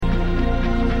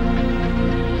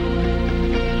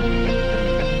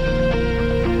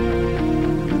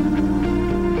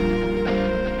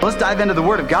let's dive into the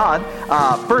Word of God.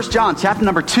 1 John chapter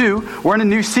number 2, we're in a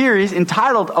new series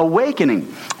entitled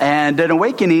Awakening. And an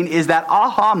awakening is that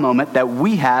aha moment that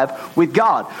we have with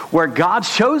God, where God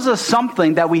shows us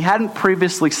something that we hadn't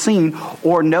previously seen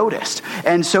or noticed.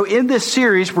 And so in this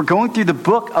series, we're going through the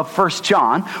book of 1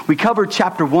 John. We covered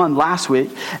chapter 1 last week,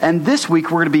 and this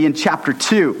week we're going to be in chapter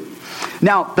 2.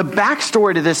 Now, the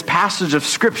backstory to this passage of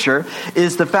Scripture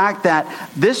is the fact that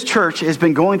this church has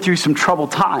been going through some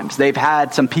troubled times. They've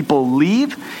had some people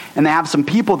leave, and they have some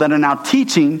people that are now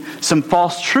teaching some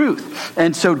false truth.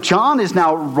 And so John is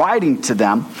now writing to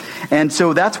them. And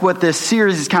so that's what this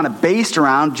series is kind of based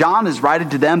around. John is writing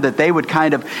to them that they would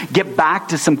kind of get back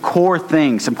to some core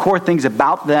things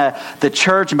about the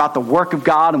church, about the work of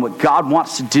God and what God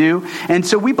wants to do. And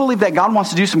so we believe that God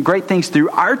wants to do some great things through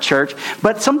our church,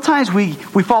 but sometimes we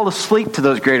fall asleep to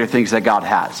those greater things that God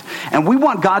has. And we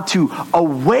want God to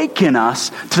awaken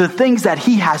us to the things that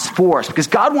He has for us, because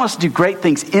God wants to do great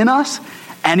things in us,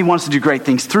 and He wants to do great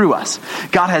things through us.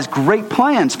 God has great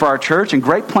plans for our church and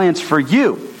great plans for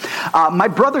you. My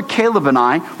brother Caleb and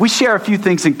I, we share a few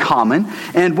things in common.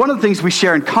 And one of the things we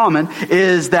share in common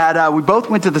is that we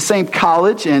both went to the same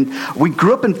college, and we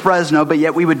grew up in Fresno, but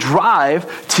yet we would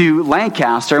drive to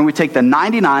Lancaster, and we take the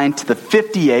 99 to the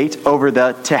 58 over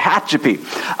the Tehachapi.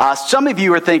 Some of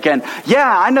you are thinking,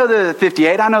 yeah, I know the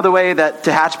 58. I know the way that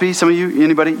Tehachapi. Some of you,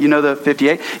 anybody, you know the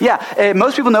 58? Yeah,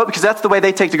 most people know it because that's the way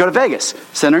they take to go to Vegas,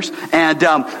 sinners. And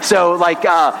that's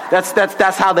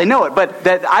how they know it. But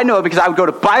that I know it because I would go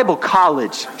to Bible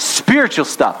college, spiritual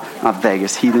stuff, not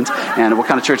Vegas, heathens. And what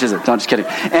kind of church is it? No, I'm just kidding.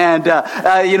 And,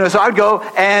 so I'd go,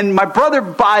 and my brother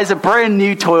buys a brand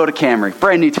new Toyota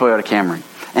Camry.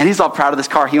 And he's all proud of this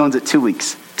car. He owns it 2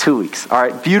 weeks. 2 weeks. All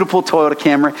right. Beautiful Toyota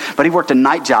Camry. But he worked a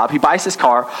night job. He buys his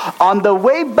car. On the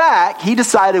way back, he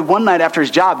decided one night after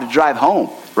his job to drive home,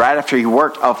 right after he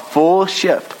worked a full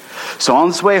shift. So on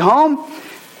his way home,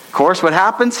 of course, what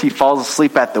happens? He falls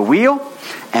asleep at the wheel,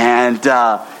 and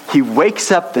he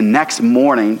wakes up the next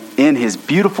morning in his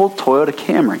beautiful Toyota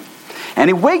Camry. And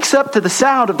he wakes up to the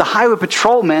sound of the highway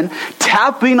patrolman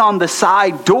tapping on the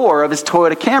side door of his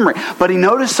Toyota Camry. But he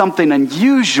noticed something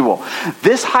unusual.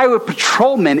 This highway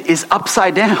patrolman is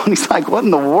upside down. He's like, what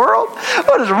in the world?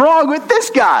 What is wrong with this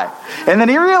guy? And then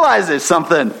he realizes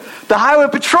something. The highway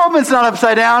patrolman's not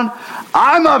upside down.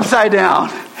 I'm upside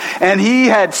down. And he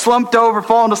had slumped over,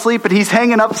 fallen asleep, and he's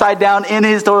hanging upside down in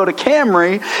his Toyota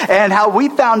Camry. And how we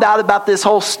found out about this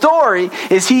whole story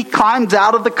is he climbs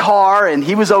out of the car, and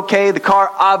he was okay. The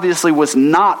car obviously was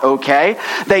not okay.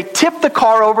 They tipped the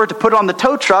car over to put it on the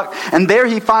tow truck, and there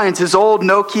he finds his old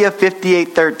Nokia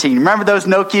 5813. Remember those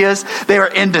Nokias? They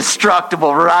were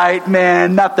indestructible, right?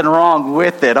 Man, nothing wrong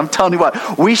with it. I'm telling you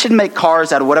what, we should make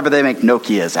cars out of whatever they make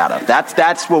Nokias out of.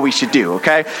 That's what we should do,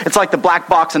 okay? It's like the black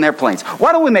box in airplanes.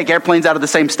 Why don't we make airplanes out of the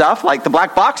same stuff? Like the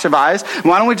black box survives.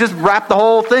 Why don't we just wrap the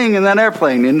whole thing in that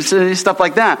airplane and stuff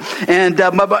like that? And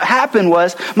what happened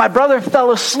was my brother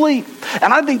fell asleep.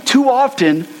 And I think too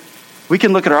often we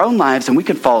can look at our own lives and we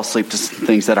can fall asleep to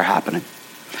things that are happening.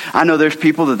 I know there's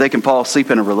people that they can fall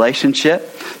asleep in a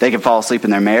relationship. They can fall asleep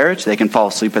in their marriage. They can fall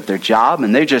asleep at their job.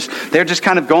 And they're just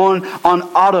kind of going on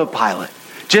autopilot.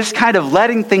 Just kind of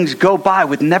letting things go by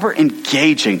with never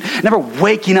engaging, never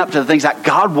waking up to the things that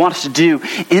God wants to do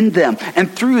in them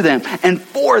and through them and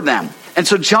for them. And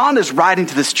so John is writing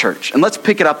to this church. And let's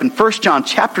pick it up in 1 John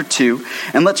chapter 2,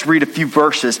 and let's read a few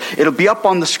verses. It'll be up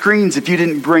on the screens if you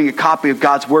didn't bring a copy of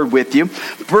God's Word with you.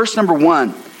 Verse number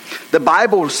 1, the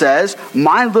Bible says,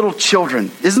 my little children.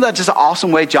 Isn't that just an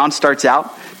awesome way John starts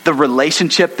out? The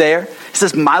relationship there. It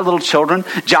says, my little children.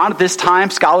 John at this time,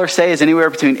 scholars say, is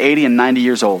anywhere between 80 and 90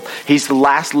 years old. He's the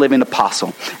last living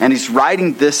apostle. And he's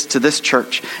writing this to this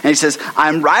church. And he says,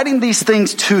 I'm writing these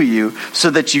things to you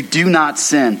so that you do not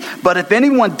sin. But if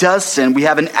anyone does sin, we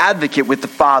have an advocate with the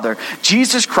Father,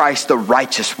 Jesus Christ, the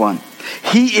righteous one.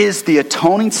 He is the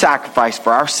atoning sacrifice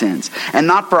for our sins, and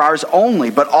not for ours only,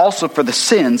 but also for the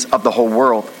sins of the whole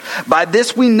world. By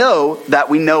this we know that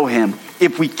we know him,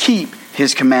 if we keep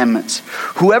his commandments.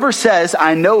 Whoever says,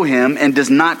 I know him, and does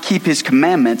not keep his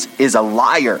commandments is a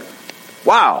liar.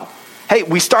 Wow. Hey,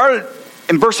 we started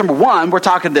in verse number 1, we're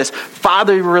talking this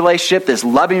fatherly relationship, this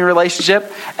loving relationship,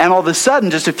 and all of a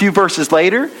sudden, just a few verses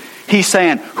later, he's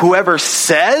saying, whoever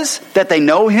says that they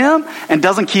know him and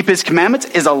doesn't keep his commandments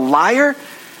is a liar.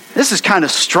 this is kind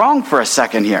of strong for a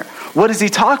second here. What is he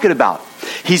talking about?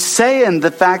 He's saying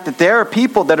the fact that there are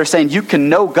people that are saying you can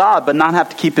know God but not have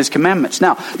to keep his commandments.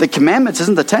 Now, the commandments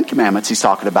isn't the 10 commandments he's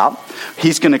talking about.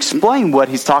 He's going to explain what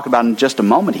he's talking about in just a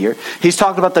moment here. He's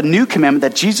talking about the new commandment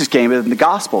that Jesus gave in the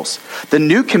Gospels. The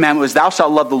new commandment was, thou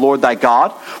shalt love the Lord thy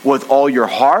God with all your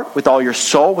heart, with all your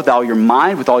soul, with all your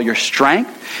mind, with all your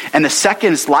strength. And the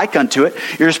second is like unto it.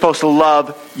 You're supposed to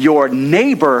love your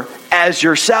neighbor as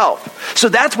yourself. So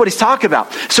that's what he's talking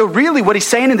about. So really what he's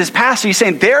saying in this passage, he's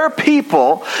saying there are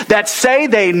people that say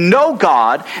they know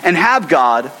God and have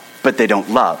God, but they don't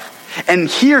love. And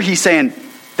here he's saying,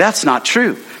 that's not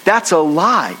true. That's a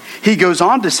lie. He goes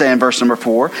on to say in verse number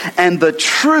 4, and the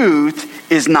truth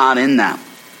is not in them.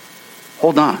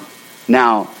 Hold on.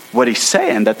 Now, what he's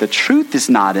saying, that the truth is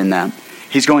not in them,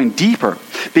 he's going deeper.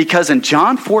 Because in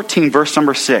John 14, verse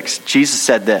number 6, Jesus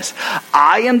said this,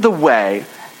 I am the way,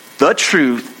 the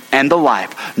truth, and the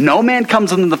life. No man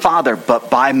comes unto the Father but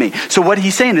by me. So what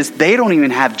he's saying is they don't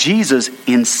even have Jesus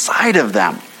inside of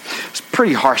them. It's a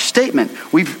pretty harsh statement.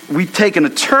 We've taken a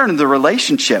turn in the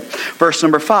relationship. Verse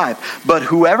number 5. But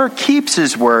whoever keeps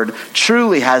his word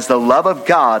truly has the love of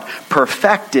God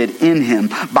perfected in him.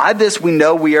 By this we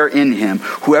know we are in him.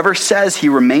 Whoever says he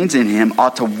remains in him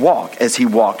ought to walk as he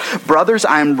walked. Brothers,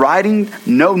 I am writing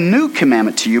no new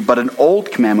commandment to you, but an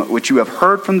old commandment which you have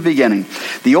heard from the beginning.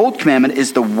 The old commandment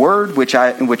is the word which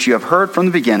you have heard from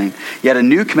the beginning. Yet a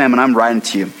new commandment I'm writing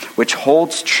to you, which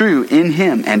holds true in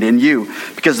him and in you,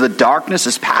 because the darkness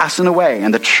is passing away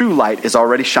and the true light is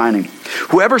already shining.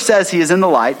 Whoever says he is in the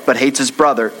light but hates his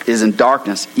brother is in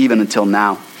darkness even until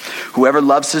now. Whoever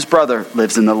loves his brother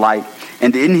lives in the light,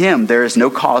 and in him there is no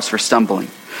cause for stumbling.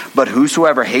 But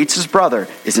whosoever hates his brother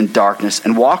is in darkness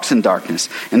and walks in darkness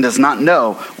and does not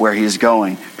know where he is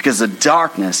going, because the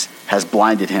darkness has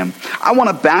blinded him. I want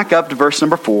to back up to verse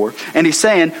number 4, and he's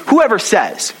saying, whoever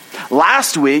says.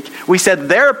 Last week, we said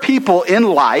there are people in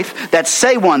life that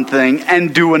say one thing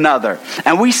and do another.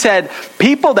 And we said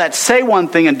people that say one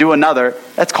thing and do another,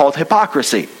 that's called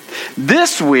hypocrisy.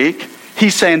 This week,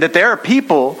 he's saying that there are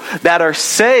people that are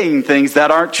saying things that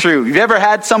aren't true. You've ever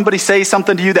had somebody say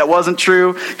something to you that wasn't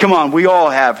true? Come on, we all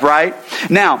have, right?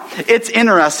 Now, it's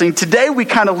interesting. Today we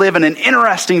kind of live in an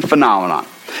interesting phenomenon.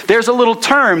 There's a little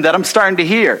term that I'm starting to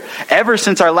hear ever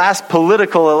since our last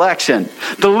political election.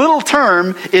 The little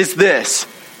term is this: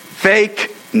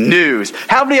 fake news.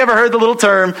 How many ever heard the little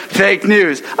term fake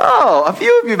news? Oh, a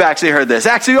few of you have actually heard this.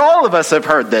 Actually, all of us have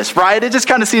heard this, right? It just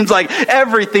kind of seems like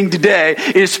everything today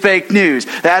is fake news.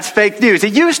 That's fake news.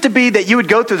 It used to be that you would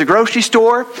go through the grocery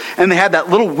store and they had that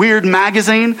little weird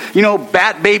magazine,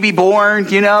 bat baby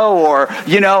born, or,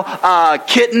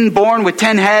 kitten born with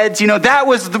 10 heads. That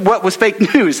was what was fake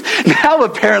news. Now,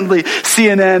 apparently,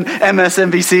 CNN,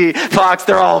 MSNBC, Fox,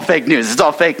 they're all fake news. It's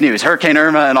all fake news. Hurricane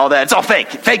Irma and all that. It's all fake.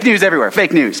 Fake news everywhere.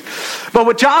 Fake news. But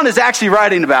what John is actually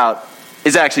writing about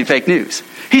is actually fake news.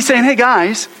 He's saying, hey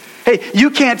guys,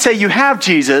 you can't say you have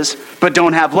Jesus but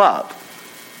don't have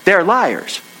love. They're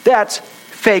liars. That's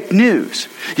fake news.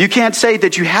 You can't say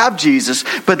that you have Jesus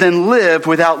but then live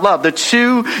without love. The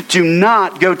two do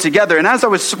not go together. And as I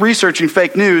was researching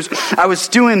fake news,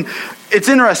 it's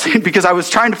interesting because I was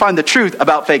trying to find the truth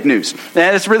about fake news.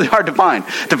 And it's really hard to find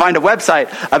a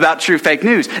website about true fake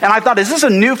news. And I thought, is this a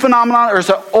new phenomenon or is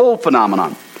it an old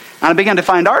phenomenon? And I began to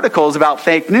find articles about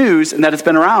fake news and that it's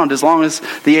been around as long as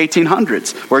the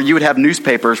 1800s, where you would have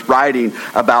newspapers writing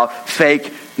about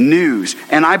fake news.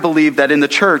 And I believe that in the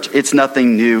church, it's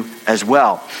nothing new as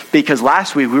well. Because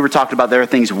last week we were talking about there are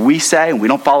things we say and we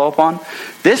don't follow up on.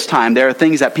 This time there are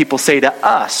things that people say to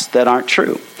us that aren't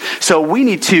true. So we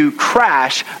need to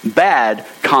crash bad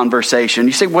conversation.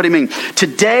 You say, what do you mean?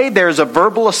 Today there's a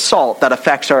verbal assault that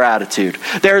affects our attitude.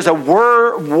 There's a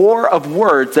war of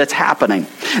words that's happening.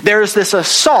 There's this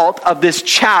assault of this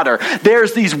chatter.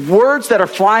 There's these words that are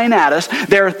flying at us.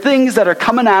 There are things that are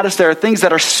coming at us. There are things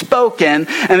that are spoken.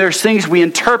 And there's things we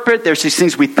interpret. There's these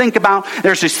things we think about.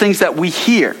 There's these things that we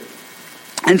hear.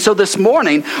 And so this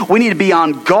morning, we need to be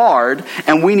on guard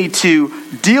and we need to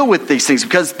deal with these things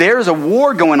because there's a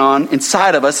war going on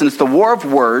inside of us, and it's the war of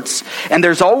words. And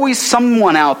there's always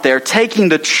someone out there taking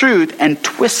the truth and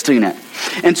twisting it.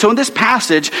 And so in this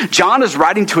passage, John is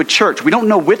writing to a church. We don't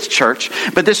know which church,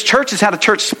 but this church has had a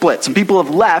church split. Some people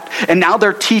have left, and now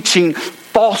they're teaching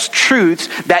false truths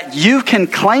that you can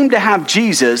claim to have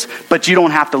Jesus, but you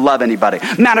don't have to love anybody.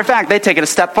 Matter of fact, they take it a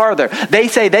step farther. They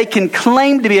say they can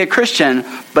claim to be a Christian,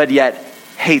 but yet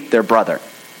hate their brother.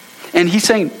 And he's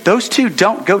saying those two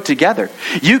don't go together.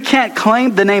 You can't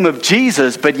claim the name of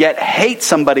Jesus, but yet hate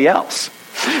somebody else.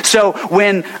 So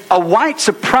when a white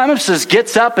supremacist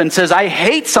gets up and says, I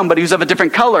hate somebody who's of a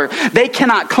different color, they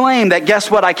cannot claim that, guess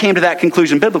what, I came to that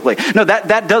conclusion biblically. No,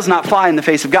 that does not fly in the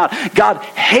face of God. God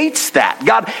hates that.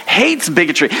 God hates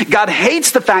bigotry. God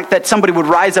hates the fact that somebody would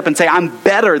rise up and say, I'm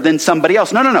better than somebody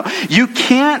else. No. You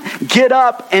can't get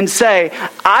up and say,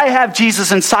 I have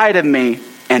Jesus inside of me,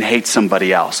 and hate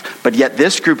somebody else. But yet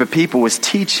this group of people was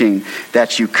teaching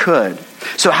that you could.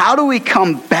 So how do we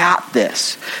combat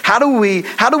this? How do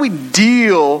we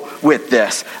deal with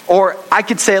this? Or I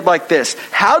could say it like this: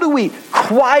 how do we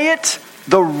quiet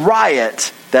the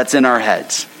riot that's in our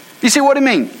heads? You see what I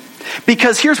mean?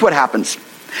 Because here's what happens.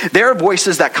 There are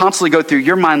voices that constantly go through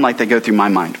your mind like they go through my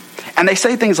mind. And they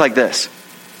say things like this: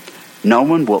 no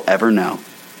one will ever know.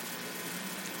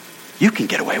 You can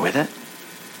get away with it.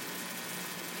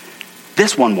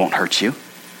 This one won't hurt you.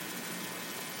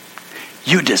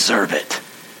 You deserve it.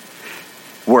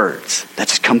 Words that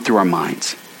just come through our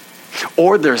minds.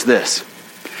 Or there's this: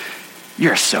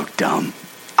 you're so dumb.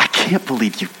 I can't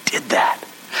believe you did that.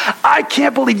 I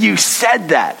can't believe you said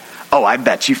that. Oh, I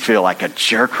bet you feel like a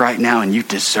jerk right now and you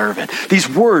deserve it. These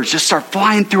words just start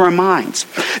flying through our minds.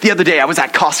 The other day I was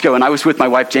at Costco and I was with my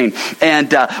wife Jane,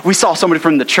 and we saw somebody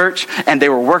from the church and they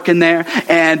were working there,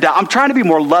 and I'm trying to be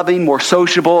more loving, more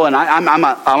sociable, and I'm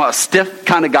a stiff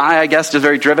kind of guy, I guess, just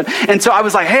very driven. And so I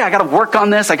was like, hey, I got to work on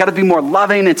this. I got to be more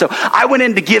loving. And so I went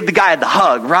in to give the guy the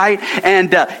hug, right?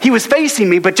 And he was facing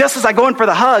me, but just as I go in for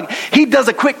the hug, he does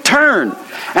a quick turn.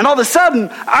 And all of a sudden,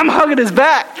 I'm hugging his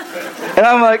back. And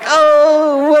I'm like,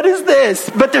 oh, what is this?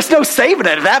 But there's no saving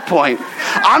it at that point.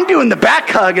 I'm doing the back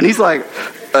hug, and he's like,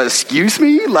 excuse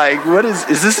me? Like, what is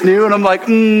this new? And I'm like, what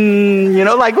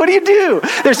do you do?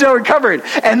 There's no recovering.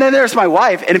 And then there's my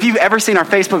wife. And if you've ever seen our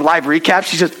Facebook Live recap,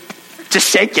 she's just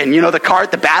shaking, the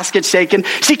cart, the basket shaking.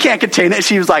 She can't contain it.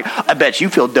 She was like, I bet you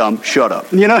feel dumb. Shut up.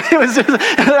 It was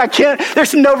just,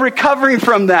 there's no recovering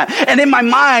from that. And in my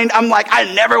mind, I'm like,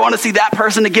 I never want to see that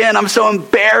person again. I'm so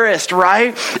embarrassed,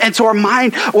 right? And so our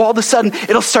mind, all of a sudden,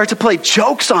 it'll start to play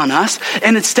jokes on us.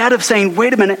 And instead of saying,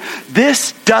 wait a minute,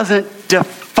 this doesn't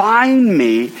define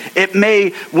me,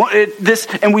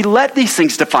 and we let these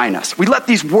things define us. We let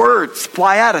these words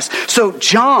fly at us. So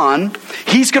John,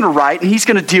 he's going to write and he's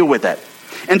going to deal with it.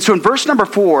 And so in verse number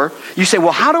 4, you say,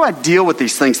 well, how do I deal with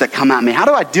these things that come at me? How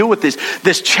do I deal with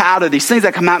this chatter, these things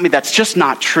that come at me that's just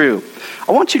not true?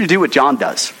 I want you to do what John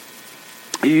does.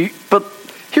 But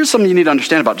here's something you need to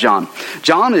understand about John.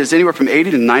 John is anywhere from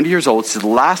 80 to 90 years old. He's the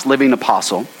last living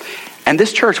apostle. And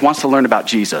this church wants to learn about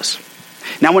Jesus.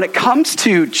 Now, when it comes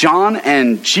to John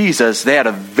and Jesus, they had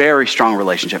a very strong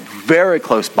relationship, very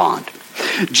close bond.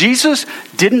 Jesus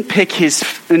didn't pick we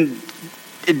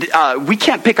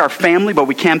can't pick our family, but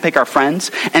we can pick our friends.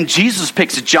 And Jesus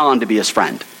picks John to be his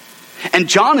friend. And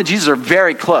John and Jesus are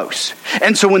very close.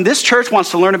 And so when this church wants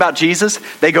to learn about Jesus,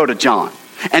 they go to John.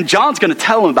 And John's going to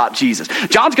tell them about Jesus.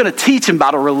 John's going to teach them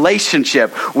about a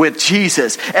relationship with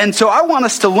Jesus. And so I want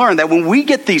us to learn that when we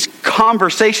get these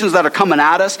conversations that are coming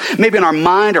at us, maybe in our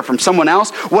mind or from someone else,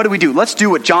 what do? Let's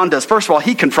do what John does. First of all,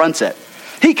 he confronts it.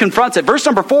 He confronts it. Verse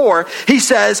number 4, he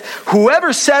says,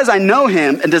 whoever says I know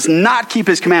him and does not keep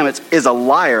his commandments is a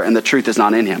liar, and the truth is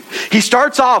not in him. He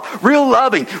starts off real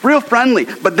loving, real friendly.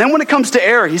 But then when it comes to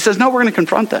error, he says, no, we're going to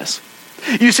confront this.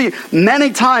 You see,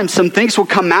 many times some things will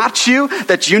come at you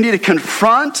that you need to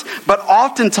confront, but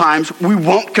oftentimes we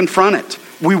won't confront it.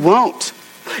 We won't.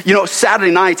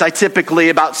 Saturday nights, I typically,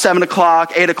 about 7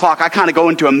 o'clock, 8 o'clock, I kind of go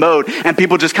into a mode, and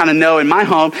people just kind of know in my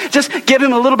home, just give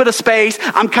him a little bit of space.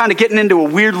 I'm kind of getting into a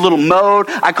weird little mode.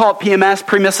 I call it PMS,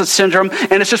 pre-message syndrome,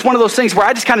 and it's just one of those things where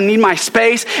I just kind of need my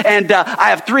space, and I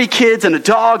have 3 kids and a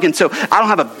dog, and so I don't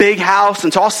have a big house,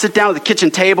 and so I'll sit down at the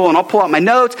kitchen table, and I'll pull out my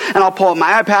notes, and I'll pull out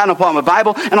my iPad, and I'll pull out my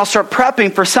Bible, and I'll start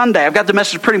prepping for Sunday. I've got the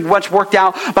message pretty much worked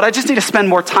out, but I just need to spend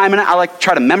more time in it. I like to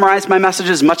try to memorize my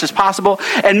messages as much as possible,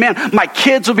 and man, my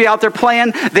kids will be out there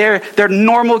playing. They're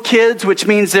normal kids, which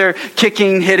means they're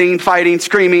kicking, hitting, fighting,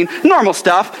 screaming, normal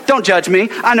stuff. Don't judge me.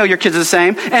 I know your kids are the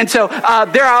same. And so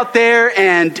they're out there,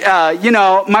 and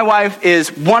my wife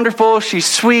is wonderful. She's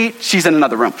sweet. She's in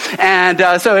another room. And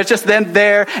so it's just them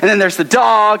there, and then there's the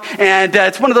dog, and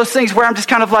it's one of those things where I'm just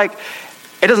kind of like,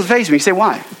 it doesn't faze me. You say,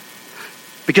 why?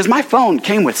 Because my phone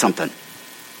came with something.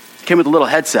 It came with a little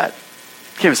headset.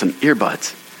 It came with some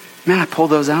earbuds. Man, I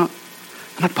pulled those out,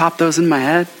 and I popped those in my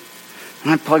head,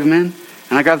 and I plug them in,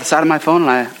 and I grab the side of my phone,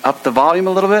 and I up the volume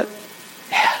a little bit.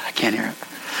 Yeah, I can't hear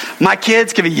it. My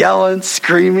kids could be yelling,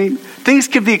 screaming. Things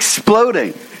could be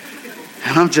exploding.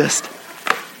 And I'm just...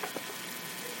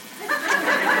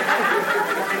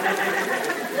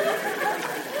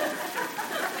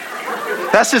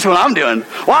 That's just what I'm doing.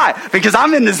 Why? Because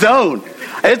I'm in the zone.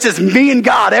 It's just me and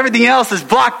God. Everything else is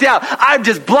blocked out. I've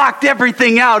just blocked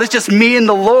everything out. It's just me and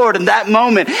the Lord in that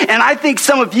moment. And I think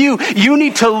some of you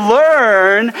need to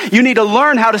learn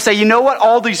how to say, you know what?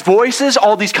 All these voices,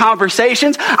 all these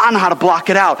conversations, I know how to block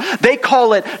it out. They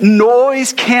call it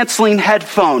noise canceling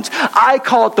headphones. I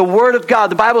call it the word of God.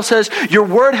 The Bible says, your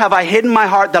word have I hidden in my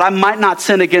heart that I might not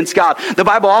sin against God. The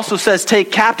Bible also says,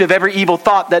 take captive every evil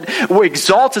thought that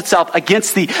exalts itself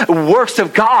against the works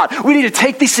of God. We need to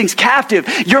take these things captive.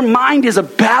 Your mind is a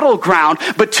battleground,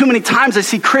 but too many times I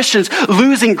see Christians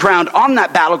losing ground on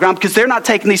that battleground because they're not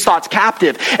taking these thoughts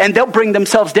captive, and they'll bring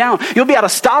themselves down. You'll be at a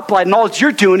stoplight and all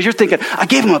you're doing is you're thinking, I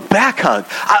gave him a back hug.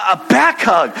 A back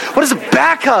hug? What is a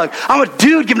back hug? I'm a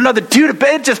dude giving another dude a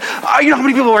bed. Just, you know how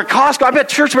many people are at Costco? I bet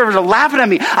church members are laughing at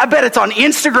me. I bet it's on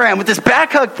Instagram with this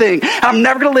back hug thing. And I'm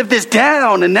never going to live this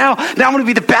down. And now I'm going to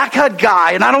be the back hug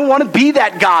guy, and I don't want to be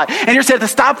that guy. And you're sitting at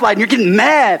the stoplight and you're getting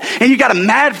mad, and you got a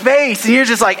mad face, and you're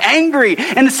just like angry.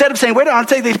 And instead of saying, wait, I want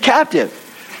to take these captive.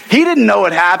 He didn't know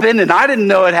it happened, and I didn't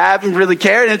know it happened, really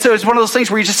cared. And so it's one of those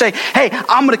things where you just say, hey,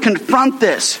 I'm going to confront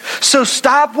this. So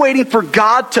stop waiting for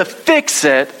God to fix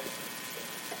it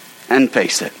and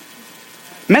face it.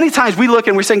 Many times we look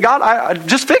and we're saying, God, I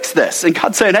just fix this. And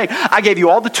God's saying, hey, I gave you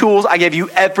all the tools. I gave you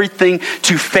everything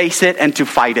to face it and to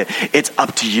fight it. It's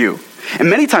up to you. And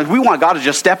many times we want God to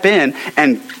just step in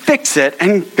and fix it.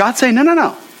 And God's saying,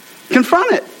 no.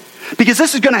 Confront it. Because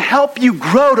this is going to help you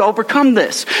grow to overcome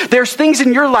this. There's things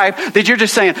in your life that you're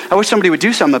just saying, I wish somebody would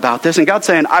do something about this. And God's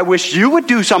saying, I wish you would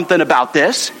do something about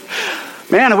this.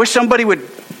 Man, I wish somebody would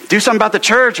do something about the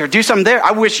church or do something there.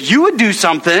 I wish you would do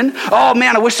something. Oh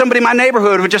man, I wish somebody in my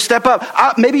neighborhood would just step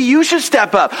up. Maybe you should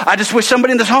step up. I just wish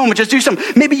somebody in this home would just do something.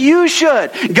 Maybe you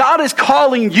should. God is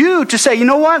calling you to say, you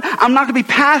know what? I'm not going to be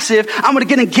passive. I'm going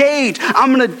to get engaged.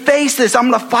 I'm going to face this. I'm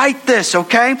going to fight this,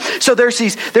 okay? So there's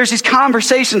these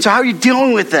conversations. So how are you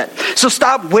dealing with it? So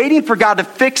stop waiting for God to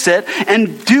fix it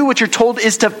and do what you're told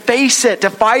is to face it, to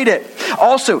fight it.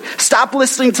 Also, stop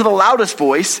listening to the loudest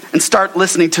voice and start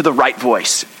listening to the right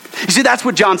voice. You see, that's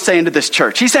what John's saying to this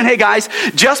church. He's saying, hey guys,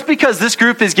 just because this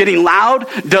group is getting loud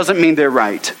doesn't mean they're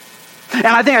right. And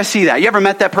I think I see that. You ever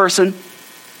met that person?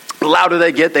 The louder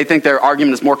they get, they think their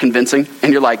argument is more convincing.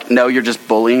 And you're like, no, you're just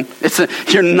bullying.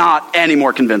 You're not any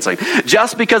more convincing.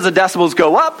 Just because the decibels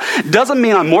go up doesn't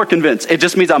mean I'm more convinced. It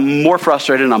just means I'm more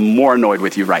frustrated and I'm more annoyed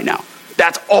with you right now.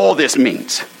 That's all this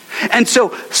means. And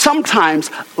so sometimes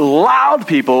loud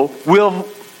people will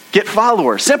get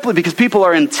followers simply because people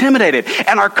are intimidated.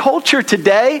 And our culture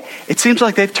today, it seems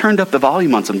like they've turned up the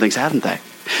volume on some things, haven't they?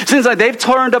 It seems like they've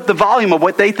turned up the volume of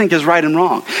what they think is right and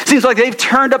wrong. It seems like they've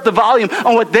turned up the volume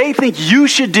on what they think you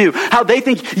should do, how they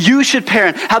think you should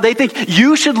parent, how they think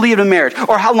you should lead a marriage,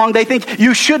 or how long they think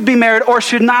you should be married or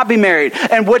should not be married,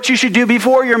 and what you should do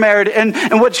before you're married, and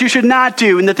what you should not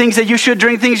do, and the things that you should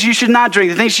drink, things you should not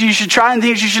drink, the things you should try and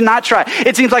things you should not try.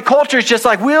 It seems like culture is just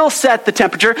like, we'll set the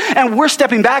temperature, and we're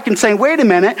stepping back and saying, wait a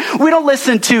minute, we don't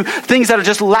listen to things that are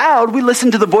just loud, we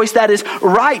listen to the voice that is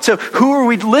right. So who are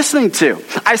we listening to?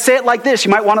 I say it like this. You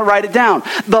might want to write it down.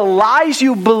 The lies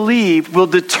you believe will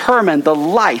determine the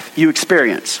life you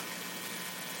experience.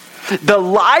 The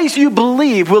lies you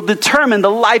believe will determine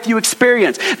the life you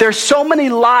experience. There's so many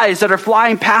lies that are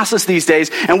flying past us these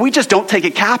days, and we just don't take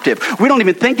it captive. We don't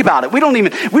even think about it. We don't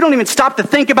even stop to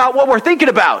think about what we're thinking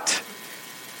about.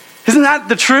 Isn't that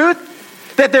the truth?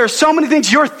 That there are so many things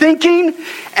you're thinking,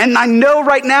 and I know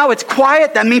right now it's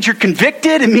quiet. That means you're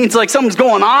convicted. It means like something's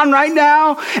going on right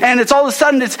now. And it's all of a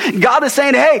sudden, God is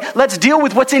saying, hey, let's deal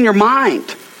with what's in your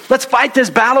mind. Let's fight this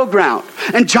battleground.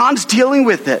 And John's dealing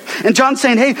with it. And John's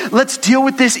saying, hey, let's deal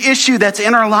with this issue that's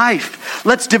in our life.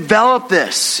 Let's develop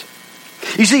this.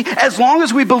 You see, as long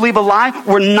as we believe a lie,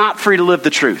 we're not free to live the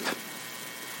truth.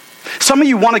 Some of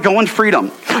you want to go in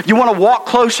freedom. You want to walk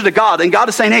closer to God. And God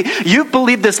is saying, hey, you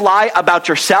believe this lie about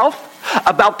yourself,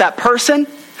 about that person.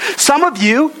 Some of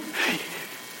you,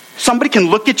 somebody can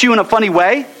look at you in a funny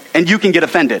way and you can get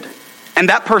offended. And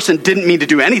that person didn't mean to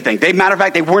do anything. Matter of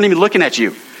fact, they weren't even looking at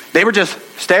you. They were just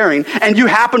staring. And you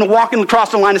happen to walk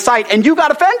across the line of sight and you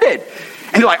got offended.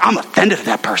 And you're like, I'm offended at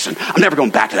that person. I'm never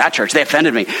going back to that church. They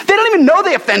offended me. They don't even know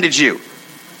they offended you.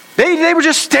 They were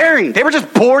just staring. They were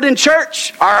just bored in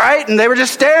church, all right? And they were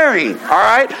just staring, all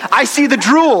right? I see the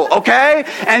drool, okay?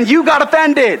 And you got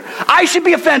offended. I should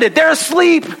be offended. They're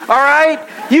asleep, all right?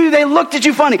 They looked at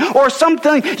you funny. Or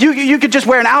something, you could just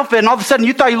wear an outfit and all of a sudden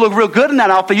you thought you looked real good in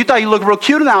that outfit. You thought you looked real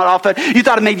cute in that outfit. You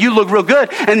thought it made you look real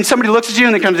good. And somebody looks at you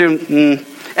and they come to you,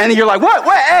 And you're like, what?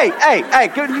 Hey.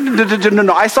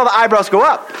 No, I saw the eyebrows go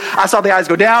up. I saw the eyes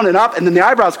go down and up, and then the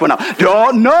eyebrows went up.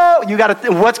 No, you got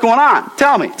to, what's going on?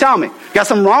 Tell me. You got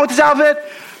something wrong with this outfit?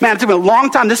 Man, it took me a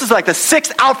long time. This is like the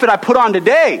 6th outfit I put on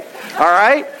today. All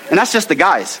right? And that's just the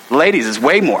guys. The ladies is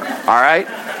way more. All right?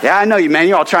 Yeah, I know you, man.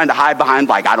 You're all trying to hide behind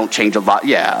like, I don't change a lot.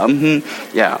 Yeah.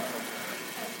 Yeah.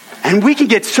 And we can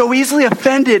get so easily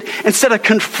offended instead of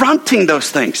confronting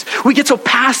those things. We get so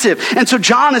passive. And so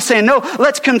John is saying, no,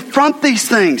 let's confront these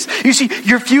things. You see,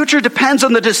 your future depends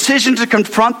on the decision to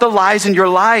confront the lies in your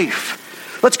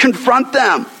life. Let's confront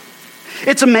them.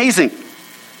 It's amazing.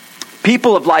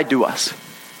 People have lied to us.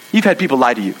 You've had people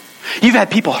lie to you. You've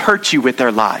had people hurt you with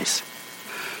their lies.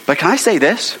 But can I say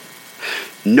this?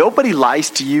 Nobody lies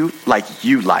to you like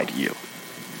you lie to you.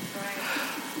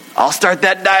 I'll start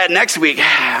that diet next week.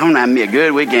 I'm going to have me a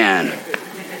good weekend.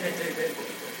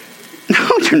 No,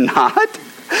 you're not.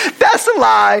 That's a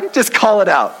lie. Just call it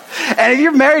out. And if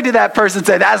you're married to that person,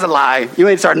 say, that's a lie. You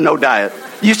ain't starting no diet.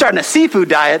 You're starting a seafood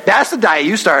diet. That's the diet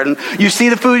you starting. You see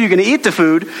the food, you're going to eat the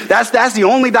food. That's the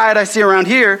only diet I see around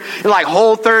here. Like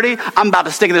Whole30. I'm about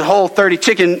to stick this Whole30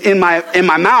 chicken in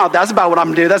my mouth. That's about what I'm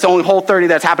going to do. That's the only Whole30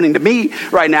 that's happening to me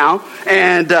right now.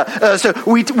 And so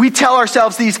we tell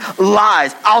ourselves these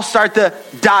lies. I'll start the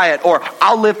diet, or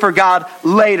I'll live for God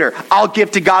later. I'll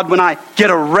give to God when I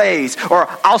get a raise, or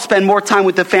I'll spend more time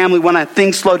with the family when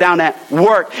things slow down at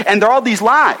work. And they're all these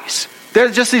lies. They're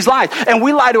just these lies. And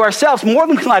we lie to ourselves more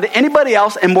than we lie to anybody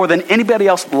else, and more than anybody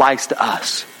else lies to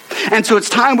us. And so it's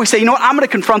time we say, you know what, I'm going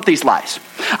to confront these lies.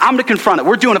 I'm going to confront it.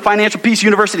 We're doing a Financial Peace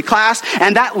University class,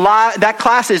 and that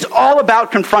class is all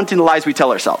about confronting the lies we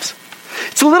tell ourselves.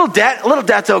 It's a little debt. A little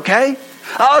debt's okay.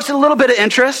 Oh, it's a little bit of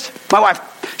interest. My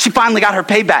wife, she finally got her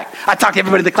payback. I talked to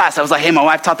everybody in the class. I was like, hey, my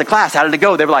wife taught the class. How did it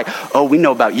go? They were like, oh, we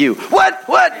know about you. What?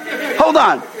 Hold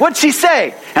on. What'd she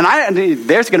say? And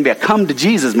there's going to be a come to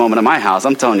Jesus moment in my house.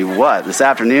 I'm telling you what, this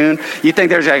afternoon, you think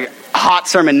there's a hot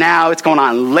sermon now. It's going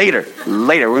on later. We're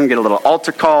going to get a little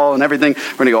altar call and everything.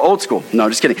 We're going to go old school. No,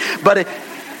 just kidding. But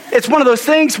it's one of those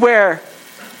things where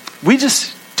we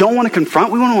just don't want to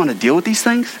confront. We don't want to deal with these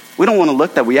things. We don't want to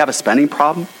look that we have a spending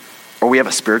problem, or we have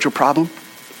a spiritual problem,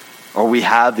 or we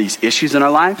have these issues in our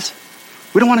lives.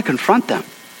 We don't want to confront them.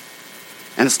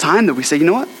 And it's time that we say, you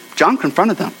know what? John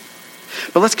confronted them.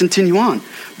 But let's continue on.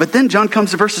 But then John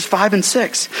comes to verses 5 and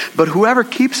 6. But whoever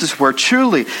keeps his word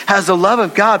truly has the love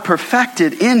of God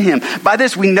perfected in him. By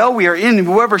this we know we are in him.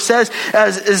 Whoever says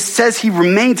he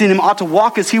remains in him ought to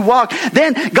walk as he walked.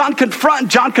 Then John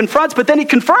confronts, but then he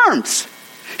confirms.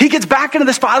 He gets back into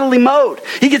this fatherly mode.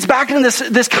 He gets back into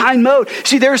this kind mode.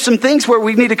 See, there are some things where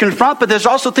we need to confront, but there's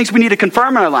also things we need to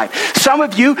confirm in our life. Some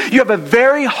of you have a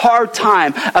very hard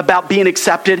time about being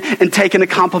accepted and taking a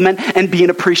compliment and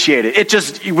being appreciated. It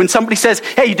just, when somebody says,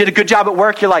 hey, you did a good job at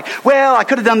work, you're like, well, I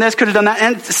could have done this, could have done that,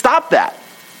 and stop that.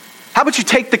 How about you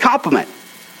take the compliment?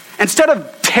 Instead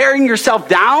of tearing yourself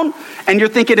down and you're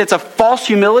thinking it's a false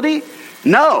humility,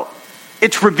 no.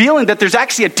 It's revealing that there's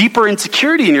actually a deeper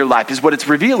insecurity in your life is what it's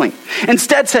revealing.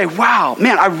 Instead say, wow,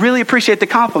 man, I really appreciate the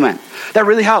compliment. That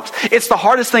really helps. It's the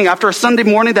hardest thing after a Sunday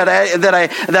morning that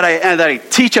I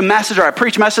teach a message or I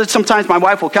preach a message. Sometimes my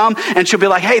wife will come and she'll be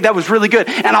like, hey, that was really good.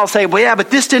 And I'll say, well, yeah, but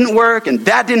this didn't work and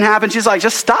that didn't happen. She's like,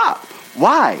 just stop.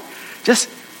 Why? Just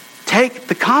take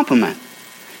the compliment.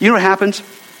 You know what happens?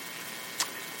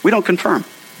 We don't confirm.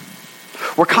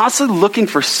 We're constantly looking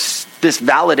for this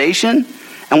validation.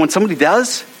 And when somebody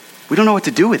does, we don't know what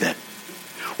to do with it.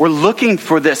 We're looking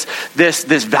for this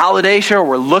validation, or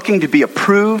we're looking to be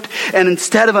approved. And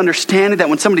instead of understanding that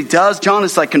when somebody does, John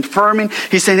is like confirming.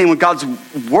 He's saying, hey, when God's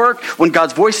work, when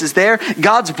God's voice is there,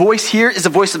 God's voice here is a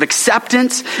voice of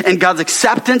acceptance. And God's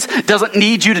acceptance doesn't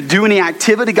need you to do any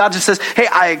activity. God just says, hey,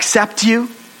 I accept you.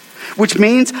 Which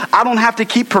means I don't have to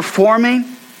keep performing.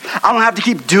 I don't have to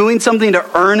keep doing something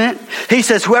to earn it. He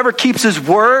says, whoever keeps his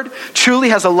word truly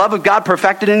has the love of God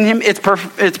perfected in him. It's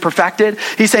perfected.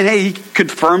 He's saying, hey, he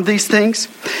confirmed these things.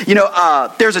 You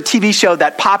know, there's a TV show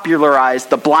that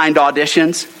popularized the blind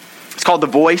auditions. It's called The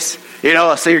Voice. You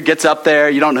know, a singer gets up there,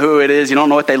 you don't know who it is, you don't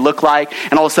know what they look like,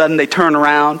 and all of a sudden they turn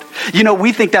around. You know,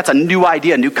 we think that's a new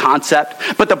idea, a new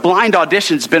concept, but the blind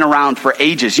audition's been around for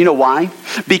ages. You know why?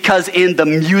 Because in the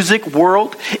music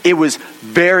world, it was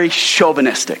very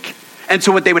chauvinistic. And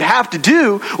so what they would have to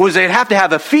do was they'd have to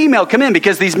have a female come in,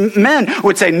 because these men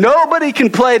would say, nobody can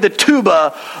play the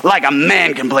tuba like a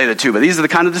man can play the tuba. These are the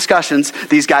kind of discussions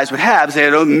these guys would have. Say,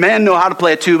 men know how to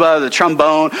play a tuba, or the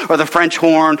trombone, or the French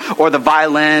horn, or the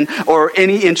violin, or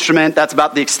any instrument. That's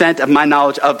about the extent of my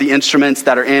knowledge of the instruments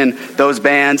that are in those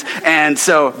bands. And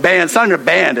so, band, it's not even a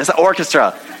band, it's an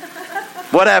orchestra.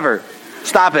 Whatever.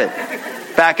 Stop it.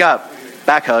 Back up.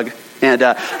 Back hug.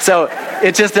 And so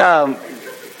it's just...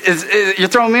 you're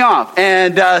throwing me off.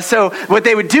 And so what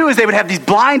they would do is they would have these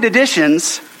blind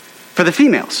auditions for the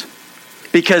females.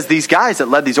 Because these guys that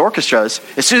led these orchestras,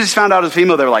 as soon as they found out it was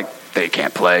female, they were like, they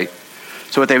can't play.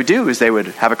 So what they would do is they would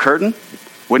have a curtain,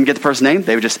 wouldn't get the person's name,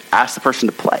 they would just ask the person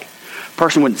to play. The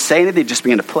person wouldn't say anything, they'd just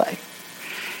begin to play.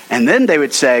 And then they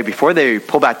would say, before they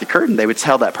pull back the curtain, they would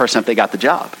tell that person if they got the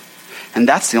job. And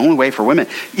that's the only way for women.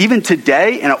 Even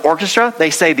today in an orchestra, they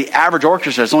say the average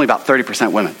orchestra is only about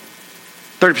 30% women.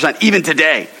 30%, even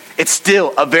today. It's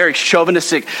still a very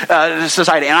chauvinistic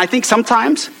society. And I think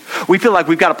sometimes we feel like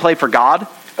we've got to play for God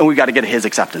and we've got to get his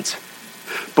acceptance.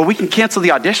 But we can cancel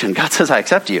the audition. God says, I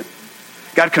accept you.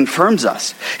 God confirms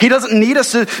us. He doesn't need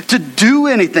us to do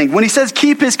anything. When he says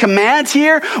keep his commands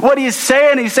here, what he is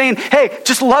saying, he's saying, hey,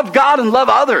 just love God and love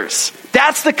others.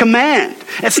 That's the command.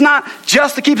 It's not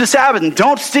just to keep the Sabbath and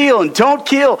don't steal and don't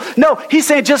kill. No, he's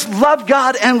saying just love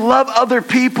God and love other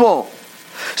people.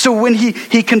 So when he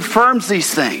confirms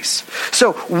these things.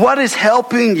 So what is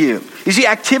helping you? You see,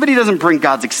 activity doesn't bring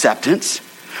God's acceptance.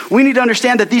 We need to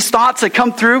understand that these thoughts that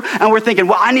come through and we're thinking,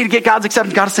 well, I need to get God's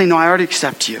acceptance. God is saying, no, I already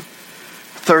accept you.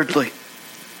 Thirdly,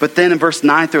 but then in verse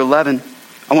 9 through 11,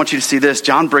 I want you to see this.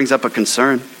 John brings up a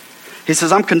concern. He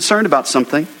says, I'm concerned about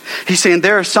something. He's saying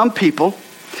there are some people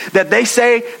that they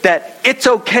say that it's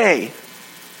okay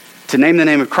to name the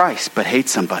name of Christ, but hate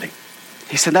somebody.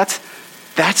 He said,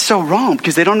 that's so wrong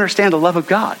because they don't understand the love of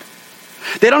God.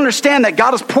 They don't understand that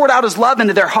God has poured out his love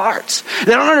into their hearts.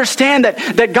 They don't understand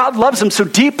that God loves them so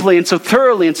deeply and so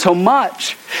thoroughly and so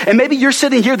much. And maybe you're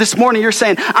sitting here this morning, you're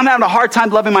saying, I'm having a hard time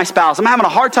loving my spouse. I'm having a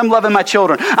hard time loving my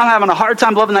children. I'm having a hard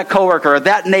time loving that coworker or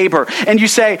that neighbor. And you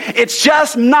say, it's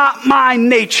just not my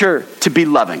nature to be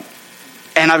loving.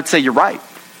 And I would say, you're right.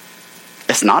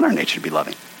 It's not our nature to be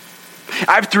loving.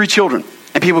 I have 3 children.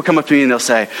 And people come up to me and they'll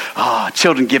say, oh,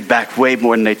 children give back way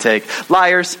more than they take.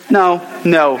 Liars. No.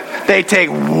 They take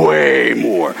way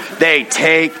more. They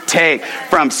take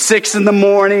from 6 in the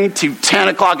morning to 10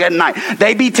 o'clock at night.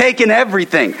 They be taking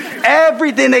everything.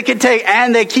 Everything they can take,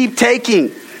 and they keep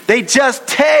taking. They just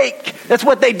take. That's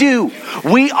what they do.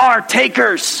 We are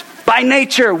takers by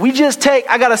nature. We just take.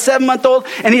 I got a 7-month-old,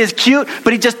 and he is cute,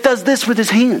 but he just does this with his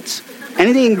hands.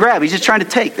 Anything he can grab, he's just trying to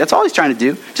take. That's all he's trying to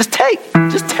do. Just take.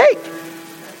 Just take.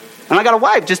 And I got a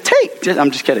wife, just take.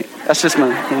 I'm just kidding. That's just my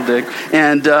little dig.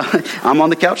 And I'm on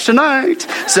the couch tonight.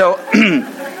 So,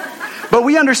 but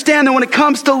we understand that when it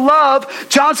comes to love,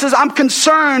 John says, I'm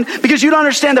concerned because you don't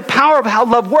understand the power of how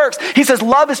love works. He says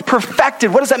love is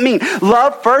perfected. What does that mean?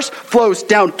 Love first flows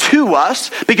down to us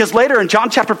because later in John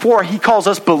chapter 4, he calls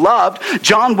us beloved.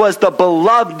 John was the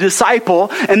beloved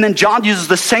disciple. And then John uses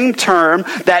the same term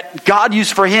that God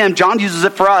used for him. John uses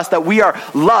it for us, that we are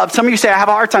loved. Some of you say, I have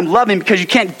a hard time loving because you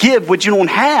can't give what you don't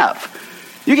have.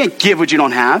 You can't give what you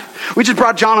don't have. We just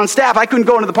brought John on staff. I couldn't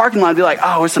go into the parking lot and be like,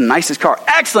 oh, it's the nicest car.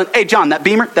 Excellent. Hey, John, that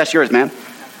Beamer, that's yours, man.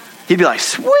 He'd be like,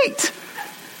 sweet.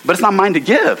 But it's not mine to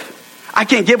give. I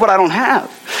can't give what I don't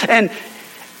have. And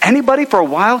anybody for a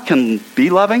while can be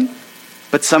loving,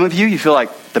 but some of you feel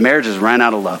like the marriage has ran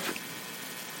out of love.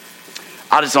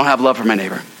 I just don't have love for my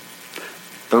neighbor.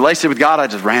 The relationship with God, I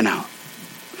just ran out.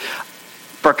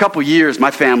 For a couple years,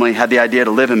 my family had the idea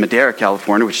to live in Madera,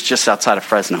 California, which is just outside of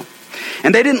Fresno.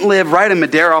 And they didn't live right in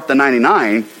Madera off the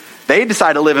 99. They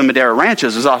decided to live in Madera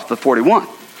Ranches, which is off the 41,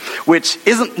 which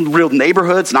isn't real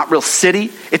neighborhoods, not real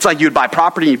city. It's like you'd buy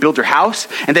property and you build your house,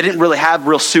 and they didn't really have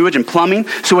real sewage and plumbing.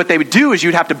 So what they would do is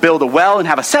you'd have to build a well and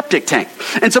have a septic tank.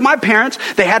 And so my parents,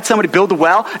 they had somebody build a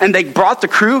well, and they brought the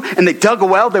crew, and they dug a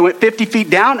well. They went 50 feet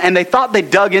down, and they thought they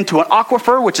dug into an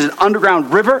aquifer, which is an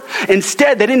underground river.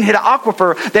 Instead, they didn't hit an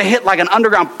aquifer. They hit like an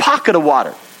underground pocket of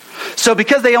water. So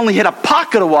because they only hit a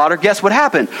pocket of water, guess what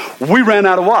happened? We ran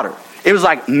out of water. It was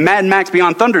like Mad Max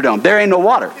Beyond Thunderdome. There ain't no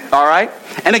water, all right?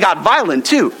 And it got violent,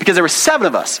 too, because there were 7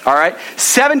 of us, all right?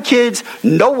 7 kids,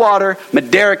 no water,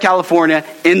 Madera, California,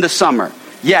 in the summer.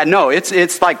 Yeah, no,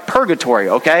 it's like purgatory,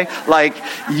 okay? Like,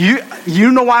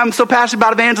 you know why I'm so passionate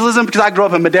about evangelism? Because I grew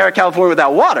up in Madera, California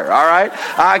without water, all right?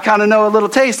 I kind of know a little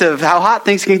taste of how hot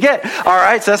things can get, all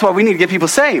right? So that's why we need to get people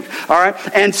saved, all right?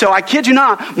 And so I kid you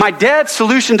not, my dad's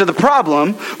solution to the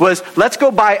problem was, let's go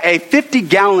buy a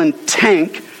 50-gallon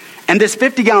tank. And this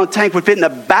 50-gallon tank would fit in the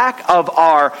back of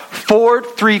our Ford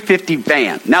 350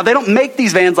 van. Now, they don't make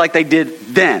these vans like they did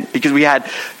then because we had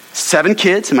 7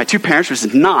 kids and my 2 parents, which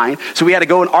is 9. So we had to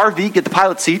go in RV, get the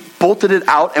pilot seat, bolted it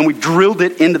out, and we drilled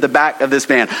it into the back of this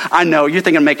van. I know, you're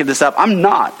thinking of making this up. I'm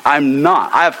not.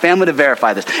 I have family to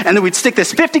verify this. And then we'd stick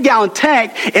this 50-gallon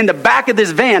tank in the back of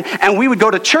this van, and we would go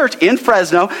to church in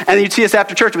Fresno, and then you'd see us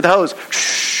after church with a hose.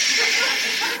 Shh.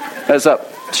 Heads up.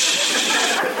 Shh.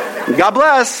 God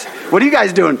bless. What are you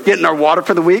guys doing? Getting our water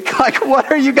for the week? Like,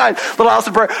 what are you guys? Little house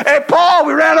of prayer. Hey, Paul,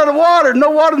 we ran out of water.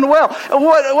 No water in the well.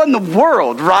 What in the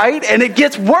world, right? And it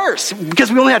gets worse because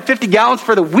we only had 50 gallons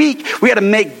for the week. We had to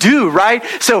make do, right?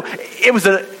 So it was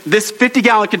this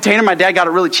 50-gallon container. My dad got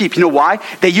it really cheap. You know why?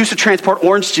 They used to transport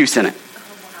orange juice in it.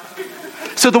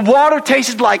 So the water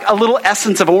tasted like a little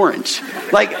essence of orange.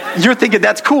 Like, you're thinking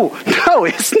that's cool. No,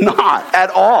 it's not at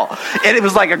all. And it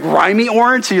was like a grimy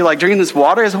orange, so you're like, drinking this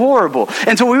water is horrible.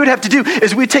 And so what we would have to do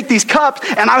is we'd take these cups,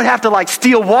 and I would have to like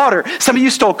steal water. Some of you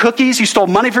stole cookies, you stole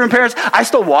money from your parents. I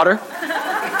stole water.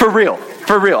 For real.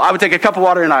 For real. I would take a cup of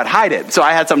water and I would hide it so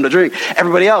I had something to drink.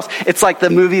 Everybody else, it's like the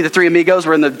movie The Three Amigos.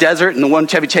 We're in the desert and the one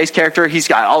Chevy Chase character, he's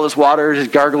got all this water,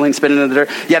 just gargling, spinning in the dirt.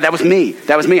 Yeah, that was me.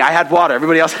 That was me. I had water.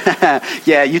 Everybody else,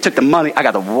 yeah, you took the money. I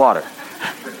got the water.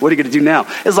 What are you going to do now?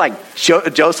 It's like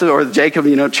Joseph or Jacob,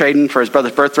 trading for his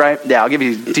brother's birthright. Yeah, I'll give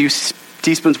you 2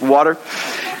 teaspoons of water.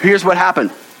 Here's what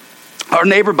happened. Our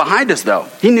neighbor behind us, though,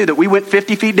 he knew that we went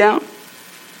 50 feet down.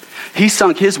 He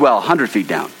sunk his well 100 feet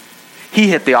down. He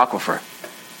hit the aquifer.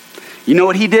 You know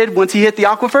what he did once he hit the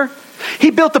aquifer?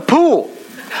 He built a pool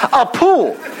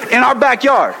in our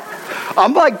backyard.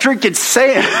 I'm like drinking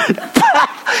sand,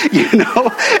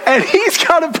 and he's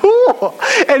got a pool.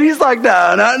 And he's like, no.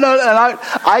 And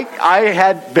I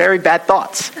had very bad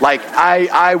thoughts. Like,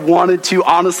 I wanted to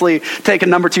honestly take a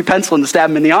number 2 pencil and stab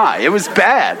him in the eye. It was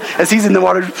bad. As he's in the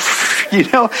water,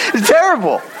 it's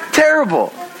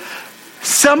terrible.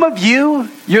 Some of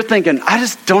you're thinking, I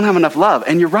just don't have enough love.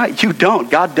 And you're right, you don't.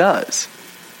 God does.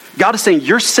 God is saying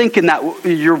you're sinking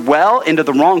your well into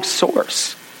the wrong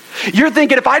source. You're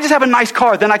thinking, if I just have a nice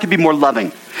car, then I can be more loving.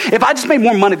 If I just make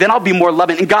more money, then I'll be more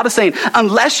loving. And God is saying,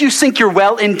 unless you sink your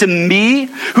well into me,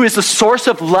 who is the source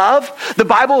of love, the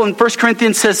Bible in 1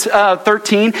 Corinthians says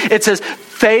 13, it says,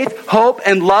 faith, hope,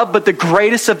 and love, but the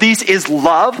greatest of these is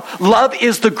love. Love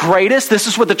is the greatest. This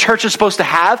is what the church is supposed to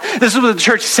have. This is what the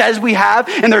church says we have.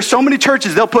 And there's so many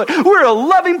churches, they'll put, we're a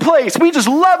loving place. We just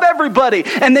love everybody.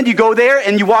 And then you go there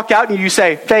and you walk out and you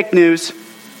say, fake news.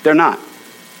 They're not.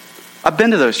 I've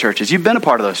been to those churches. You've been a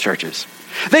part of those churches.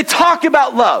 They talk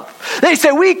about love. They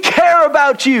say, we care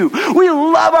about you. We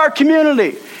love our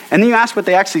community. And then you ask what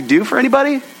they actually do for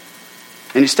anybody,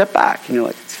 and you step back and you're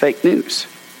like, it's fake news.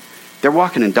 They're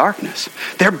walking in darkness.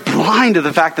 They're blind to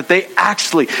the fact that they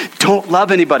actually don't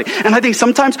love anybody. And I think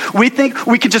sometimes we think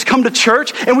we can just come to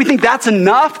church and we think that's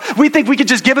enough. We think we could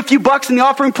just give a few bucks in the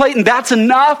offering plate and that's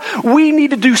enough. We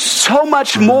need to do so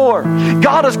much more.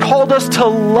 God has called us to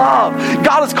love.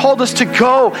 God has called us to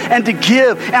go and to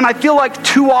give. And I feel like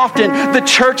too often the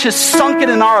church has sunken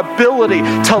in our ability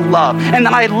to love. And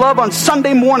then I love on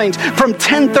Sunday mornings from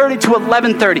 10:30 to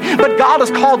 11:30. But God has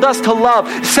called us to love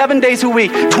 7 days a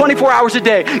week, 24 hours a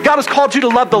day. God has called you to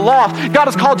love the lost. God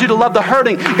has called you to love the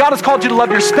hurting. God has called you to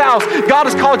love your spouse. God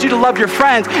has called you to love your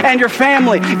friends and your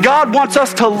family. God wants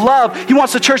us to love. He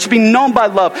wants the church to be known by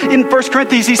love. In 1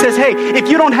 Corinthians, he says, hey, if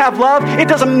you don't have love, it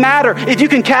doesn't matter. If you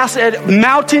can cast a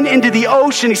mountain into the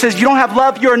ocean, he says, you don't have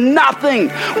love, you're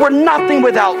nothing. We're nothing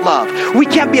without love. We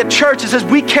can't be a church that says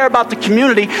we care about the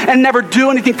community and never do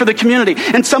anything for the community.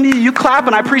 And some of you clap,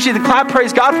 and I appreciate the clap.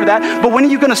 Praise God for that. But when are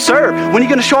you going to serve? When are you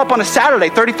going to show up on a Saturday?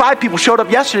 35 people showed up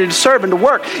yesterday to serve and to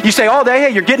work. You say, oh, hey,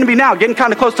 you're getting to me now, getting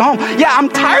kind of close to home. Yeah, I'm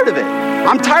tired of it.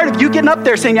 I'm tired of you getting up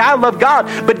there saying, yeah, I love God.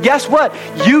 But guess what?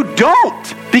 You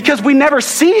don't, because we never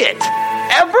see it,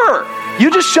 ever. You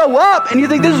just show up and you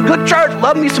think, this is good church,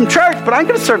 love me some church, but I ain't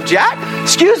going to serve Jack.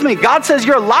 Excuse me, God says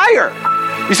you're a liar.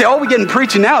 You say, oh, we're getting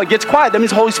preaching now. It gets quiet. That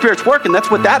means the Holy Spirit's working.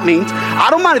 That's what that means. I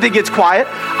don't mind if it gets quiet.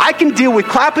 I can deal with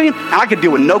clapping, and I can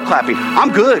deal with no clapping.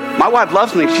 I'm good. My wife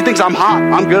loves me. She thinks I'm hot.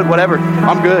 I'm good, whatever.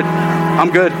 I'm good.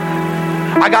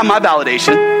 I got my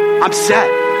validation. I'm set.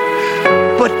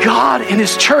 But God in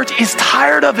his church is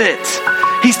tired of it.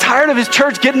 He's tired of his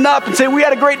church getting up and saying, we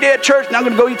had a great day at church. Now I'm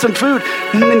going to go eat some food.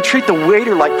 And then treat the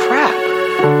waiter like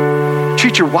crap.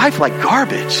 Treat your wife like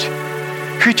garbage.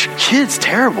 Treat your kids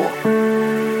terrible.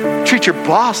 Treat your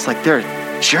boss like they're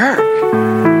a jerk.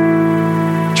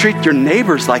 Treat your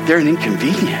neighbors like they're an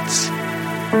inconvenience.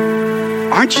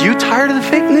 Aren't you tired of the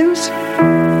fake news?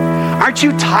 Aren't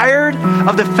you tired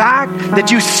of the fact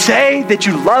that you say that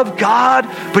you love God,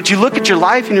 but you look at your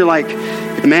life and you're like,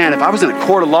 man, if I was in a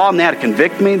court of law and they had to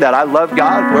convict me that I love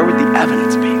God, where would the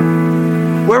evidence be?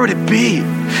 Where would it be?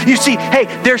 You see, hey,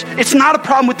 it's not a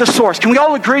problem with the source. Can we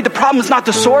all agree the problem is not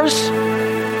the source?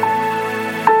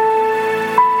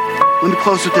 Let me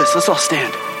close with this. Let's all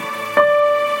stand.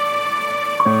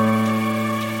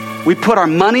 We put our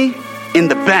money in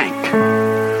the bank.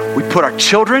 We put our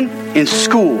children in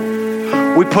school.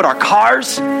 We put our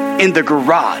cars in the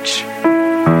garage.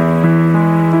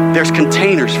 there's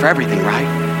containers for everything, right?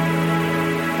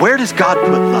 Where does God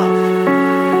put love?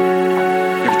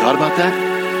 You ever thought about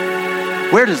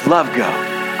that? Where does love go?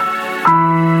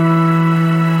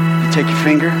 You take your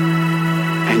finger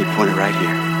and you point it right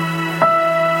here.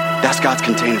 That's God's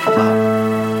container for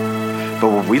love.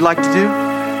 But what we like to do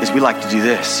is we like to do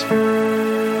this. We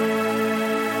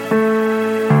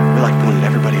like to point at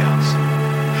everybody else.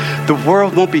 The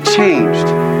world won't be changed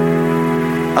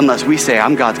unless we say,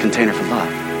 I'm God's container for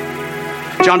love.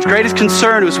 John's greatest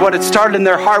concern was what had started in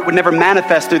their heart would never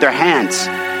manifest through their hands.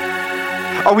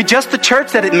 Are we just the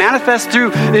church that it manifests through,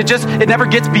 it never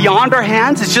gets beyond our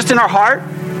hands? It's just in our heart?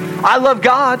 I love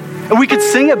God, and we could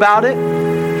sing about it.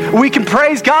 We can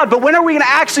praise God, but when are we going to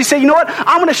actually say, you know what?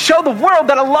 I'm going to show the world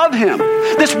that I love him.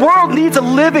 This world needs a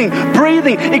living,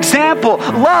 breathing example.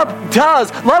 Love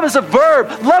does. Love is a verb.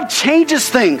 Love changes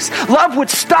things. Love would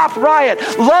stop riot.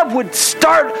 Love would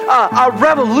start a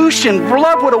revolution.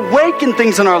 Love would awaken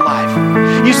things in our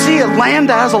life. You see a land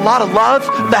that has a lot of love,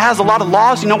 that has a lot of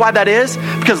laws, you know why that is?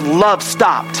 Because love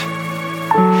stopped.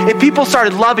 If people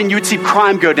started loving, you would see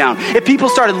crime go down. If people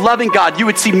started loving God, you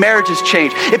would see marriages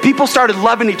change. If people started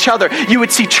loving each other, you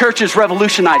would see churches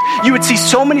revolutionize. You would see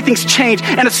so many things change,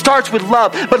 and it starts with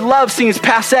love. But love seems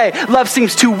passé. Love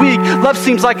seems too weak. Love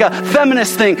seems like a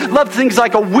feminist thing. Love seems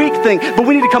like a weak thing. But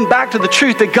we need to come back to the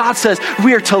truth that God says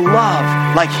we are to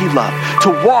love like he loved,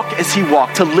 to walk as he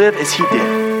walked, to live as he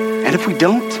did. And if we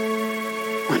don't,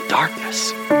 we're in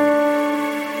darkness.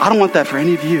 I don't want that for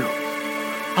any of you.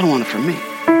 I don't want it for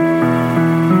me.